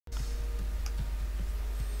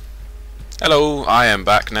Hello, I am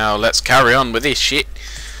back now. Let's carry on with this shit.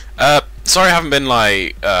 Sorry I haven't been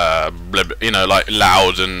like, like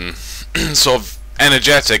loud and sort of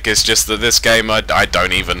energetic. It's just that this game I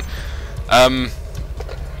don't even. I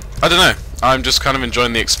don't know. I'm just kind of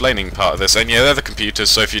enjoying the explaining part of this. And yeah, they're the computers.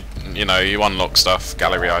 So if you you unlock stuff,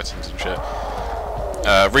 gallery items and shit.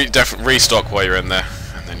 Restock while you're in there,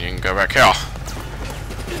 and then you can go back here.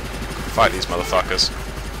 Fight these motherfuckers.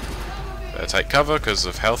 Better take cover because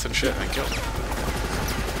of health and shit. Thank you.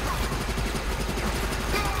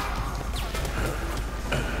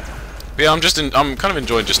 But yeah, I'm kind of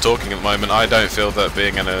enjoying just talking at the moment. I don't feel that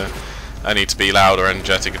I need to be loud or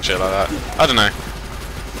energetic and shit like that. I don't know.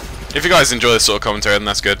 If you guys enjoy this sort of commentary, then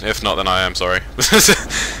that's good. If not, then I am sorry.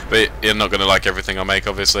 But you're not gonna like everything I make,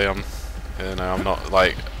 obviously. I'm not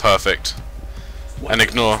like perfect. And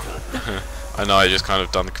ignore. I know I just kind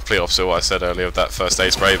of done the complete opposite of what I said earlier with that first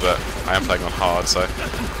aid spray, but I am playing on hard, so...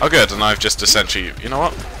 Oh good, and I've just essentially... You know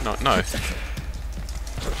what? No.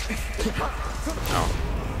 Oh.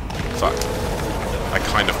 Fuck. I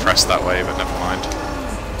kind of pressed that way, but never mind.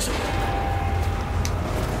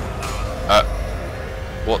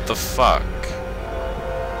 What the fuck?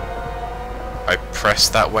 I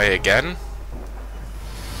pressed that way again?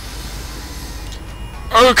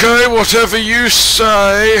 Okay, whatever you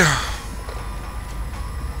say.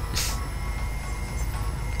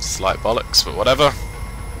 Slight bollocks, but whatever.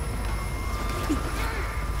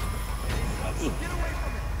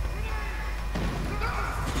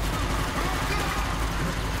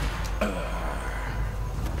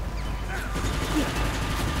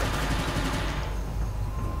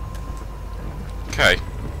 Okay.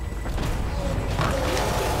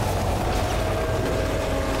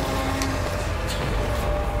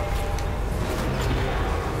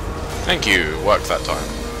 Thank you, worked that time.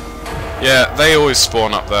 Yeah, they always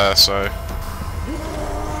spawn up there, so...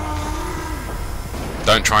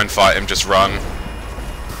 Don't try and fight him, just run.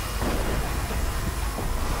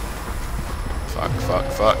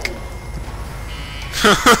 Fuck.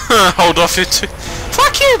 Hold off it.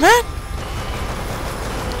 Fuck you, man!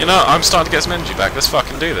 You know, I'm starting to get some energy back. Let's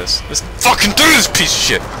fucking do this. Let's fucking do this piece of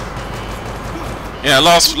shit! Yeah,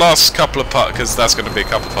 last couple of parts, because that's going to be a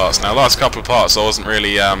couple of parts now. Last couple of parts I wasn't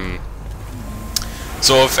really,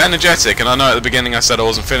 sort of energetic, and I know at the beginning I said I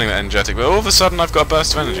wasn't feeling that energetic, but all of a sudden I've got a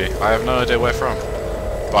burst of energy. I have no idea where from.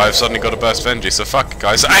 But I've suddenly got a burst of energy, so fuck it,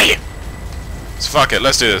 guys. Hey! So fuck it,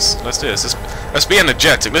 let's do this. Let's be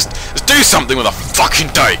energetic. Let's do something with a fucking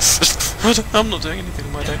day. I'm not doing anything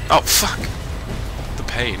with my day. Oh, fuck. The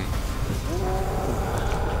pain.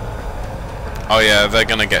 Oh yeah, they're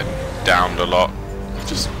gonna get downed a lot.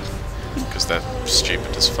 Just because they're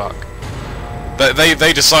stupid as fuck.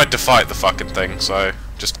 They decide to fight the fucking thing, so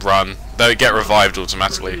just run. They get revived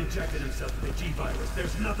automatically.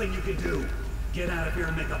 There's nothing you can do. Get out of here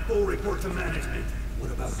and make a full report to management. What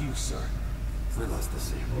about you, sir? I lost the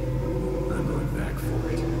sample. I'm going back for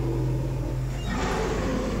it.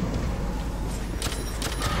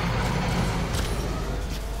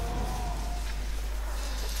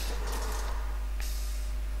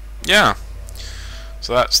 Yeah.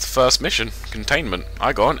 So that's the first mission. Containment.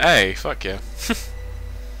 I got an A. Fuck yeah.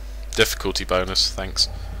 Difficulty bonus, thanks.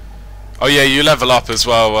 Oh yeah, you level up as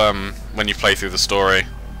well when you play through the story.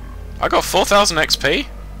 I got 4,000 XP?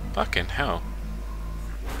 Fucking hell.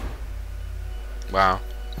 Wow.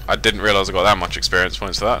 I didn't realise I got that much experience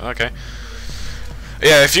points for that. Okay.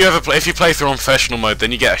 Yeah, if you play through on professional mode,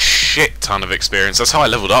 then you get a shit ton of experience. That's how I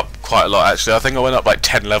leveled up quite a lot actually. I think I went up like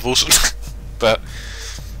 10 levels. But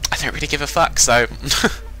I don't really give a fuck, so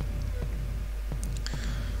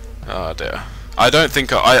oh dear. I don't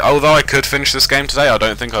think although I could finish this game today, I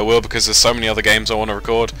don't think I will because there's so many other games I want to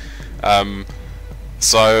record.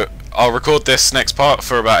 So I'll record this next part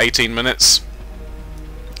for about 18 minutes.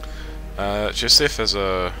 Just see if there's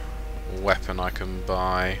a weapon I can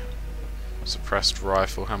buy. Suppressed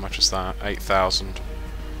rifle, how much is that? 8,000.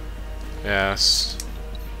 Yes.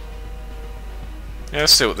 Yeah,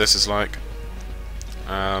 let's see what this is like.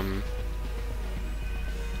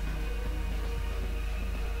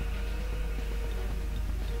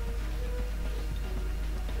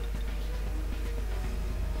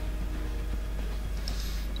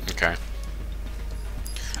 Okay.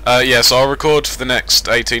 Yeah, so I'll record for the next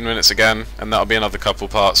 18 minutes again, and that'll be another couple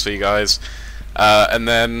parts for you guys. And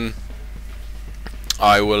then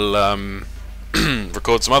I will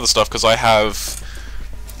record some other stuff, because I have,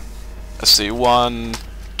 let's see, 1,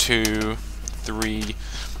 2, 3,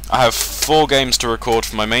 I have 4 games to record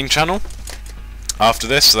for my main channel after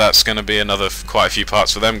this, so that's going to be another quite a few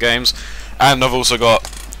parts for them games. And I've also got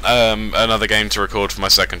another game to record for my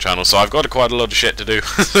second channel, so I've got quite a lot of shit to do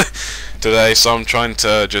today, so I'm trying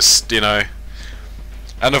to just, you know,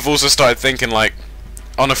 and I've also started thinking, like,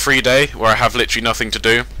 on a free day where I have literally nothing to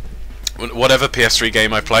do, whatever PS3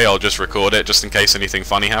 game I play, I'll just record it, just in case anything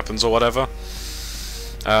funny happens or whatever,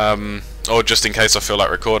 or just in case I feel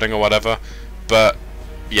like recording or whatever. But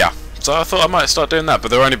yeah, so I thought I might start doing that,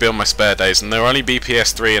 but they'll only be on my spare days, and there'll only be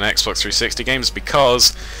PS3 and Xbox 360 games,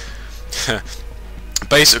 because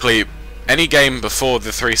basically any game before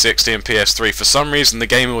the 360 and PS3, for some reason the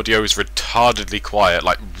game audio is retardedly quiet,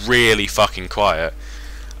 like really fucking quiet,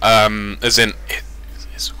 as in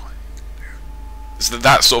it's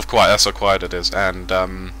that sort of quiet, that's how quiet it is.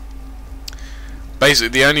 And basically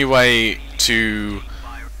the only way to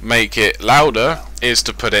make it louder is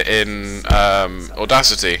to put it in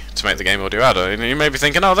Audacity to make the game audio louder. And you may be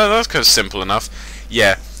thinking, oh, that's kind of simple enough.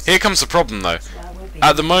 Yeah, here comes the problem though.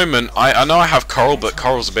 At the moment, I know I have Coral, but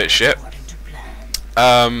Coral's a bit shit.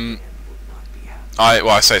 Well,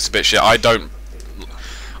 I say it's a bit shit. I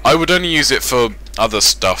would only use it for other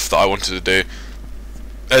stuff that I wanted to do,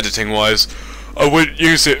 editing wise. I wouldn't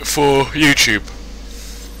use it for YouTube.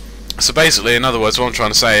 So basically, in other words, what I'm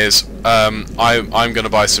trying to say is, I'm going to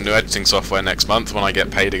buy some new editing software next month when I get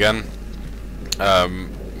paid again.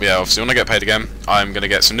 Yeah, obviously when I get paid again, I'm going to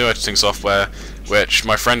get some new editing software, which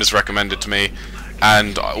my friend has recommended to me,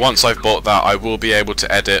 and once I've bought that, I will be able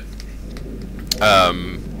to edit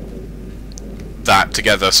that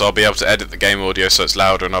together. So I'll be able to edit the game audio so it's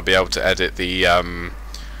louder, and I'll be able to edit the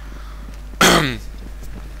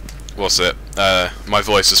my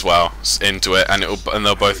voice as well into it, and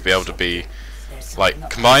they'll both be able to be like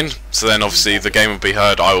combined. So then obviously the game will be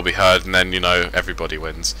heard, I will be heard, and then, you know, everybody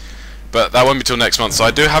wins. But that won't be till next month. So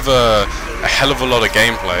I do have a hell of a lot of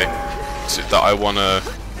gameplay that I want to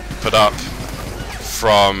put up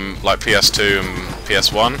from like PS2 and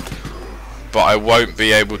PS1, but I won't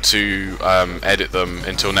be able to edit them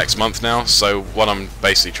until next month now. So what I'm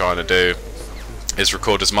basically trying to do is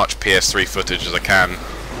record as much PS3 footage as I can,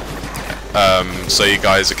 so you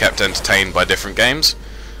guys are kept entertained by different games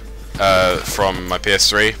from my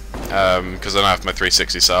PS3, because I don't have my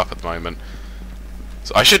 360 set up at the moment.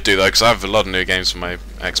 So I should do though, because I have a lot of new games for my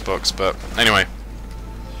Xbox. But anyway,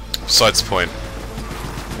 besides the point.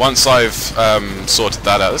 Once I've sorted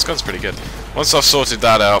that out, this gun's pretty good. Once I've sorted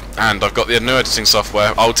that out and I've got the new editing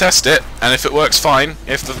software, I'll test it, and if it works, fine.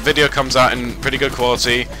 If the video comes out in pretty good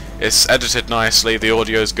quality, it's edited nicely, the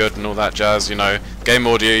audio is good and all that jazz, you know, game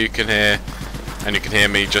audio you can hear, and you can hear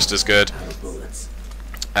me just as good,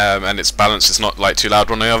 and it's balanced, it's not like too loud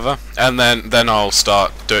one or the other, and then I'll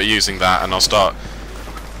start using that, and I'll start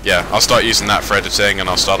using that for editing, and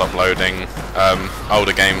I'll start uploading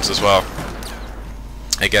older games as well.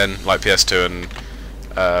 Again, like PS2 and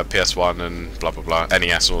PS1 and blah blah blah,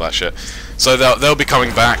 NES, all that shit. So they'll be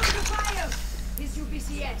coming back.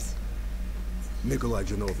 Nikolai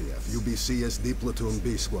Genoviev, UBCS D Platoon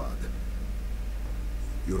B Squad.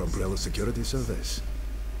 Your Umbrella Security Service.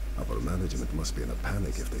 Our management must be in a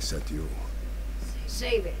panic if they set you.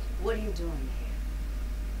 Save it. What are you doing here?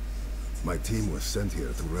 My team was sent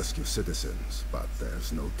here to rescue citizens, but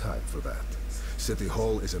there's no time for that. City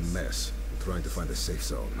Hall is a mess. We're trying to find a safe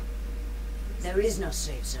zone. There is no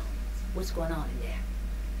safe zone. What's going on in there?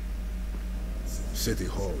 City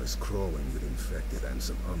Hall is crawling with infected and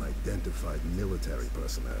some unidentified military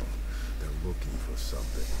personnel. They're looking for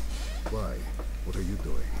something. Why? What are you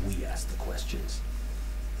doing? We ask the questions.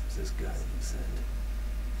 Is this guy you sent?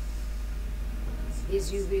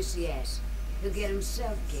 He's UBCS. He'll get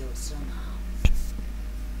himself killed somehow.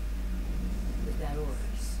 We've got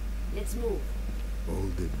orders. Let's move. All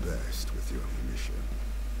did best with your mission.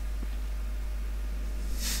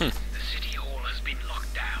 The City Hall has been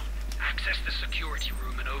locked down. Access the security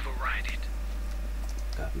room and override it.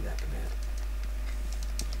 Copy that, command.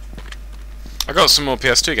 I got some more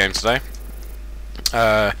PS2 games today.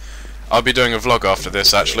 I'll be doing a vlog after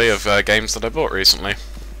this, actually, of games that I bought recently.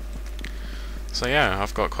 So yeah,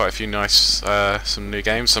 I've got quite a few nice, some new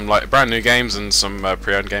games, some like brand new games, and some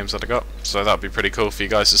pre-owned games that I got. So that'll be pretty cool for you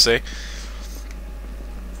guys to see.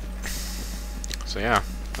 So yeah,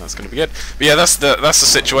 that's gonna be good. But yeah, that's the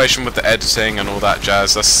situation with the editing and all that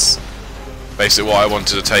jazz. That's basically what I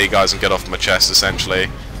wanted to tell you guys and get off my chest, essentially.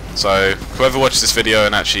 So whoever watches this video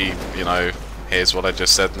and actually, you know, hears what I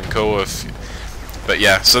just said, then cool. But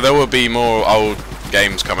yeah, so there will be more old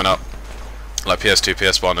games coming up, like PS2,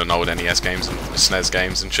 PS1, and old NES games and SNES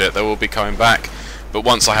games and shit. They will be coming back. But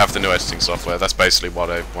once I have the new editing software, that's basically what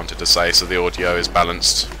I wanted to say. So the audio is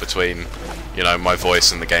balanced between, you know, my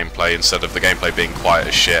voice and the gameplay, instead of the gameplay being quiet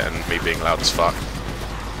as shit and me being loud as fuck.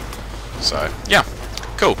 So yeah,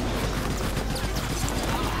 Cool.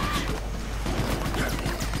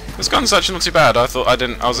 This gun's actually not too bad. I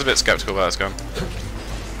was a bit skeptical about this gun.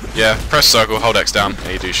 Yeah, press circle, hold X down,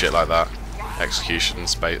 and you do shit like that.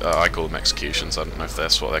 Executions, I call them executions, I don't know if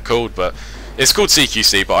that's what they're called, but it's called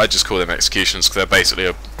CQC, but I just call them executions because they're basically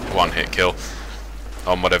a one-hit kill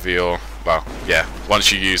on whatever you're, well, yeah,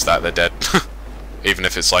 once you use that, they're dead. Even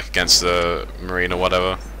if it's like against the marine or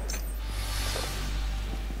whatever.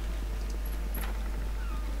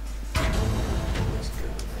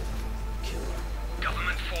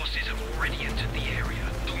 Government forces have already entered the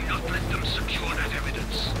area. Do not let them secure that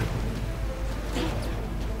evidence.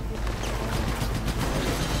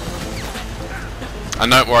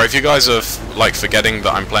 And don't worry, if you guys are like forgetting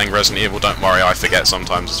that I'm playing Resident Evil, don't worry, I forget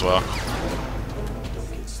sometimes as well.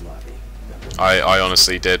 I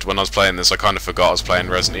honestly did. When I was playing this, I kind of forgot I was playing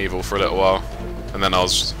Resident Evil for a little while, and then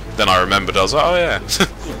I remembered. I was like, oh yeah,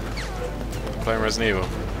 playing Resident Evil.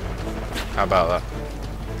 How about that?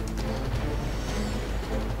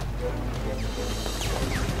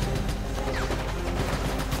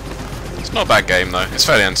 It's not a bad game though. It's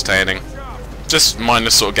fairly entertaining. Just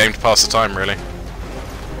mindless sort of game to pass the time, really.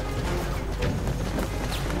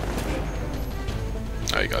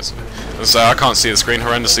 There you guys. So I can't see the screen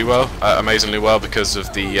horrendously well, amazingly well, because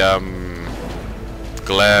of the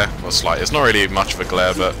glare. Well, it's not really much of a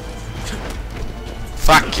glare, but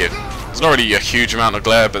fuck you. There's not really a huge amount of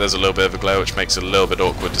glare, but there's a little bit of a glare, which makes it a little bit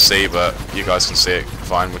awkward to see. But you guys can see it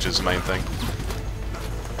fine, which is the main thing.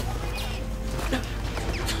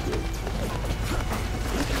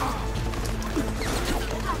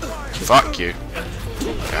 Fuck you.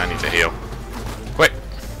 Okay, I need to heal. Quick.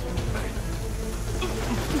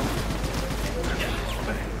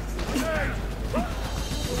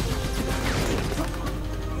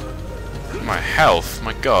 My health?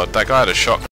 My god, that guy had a shotgun.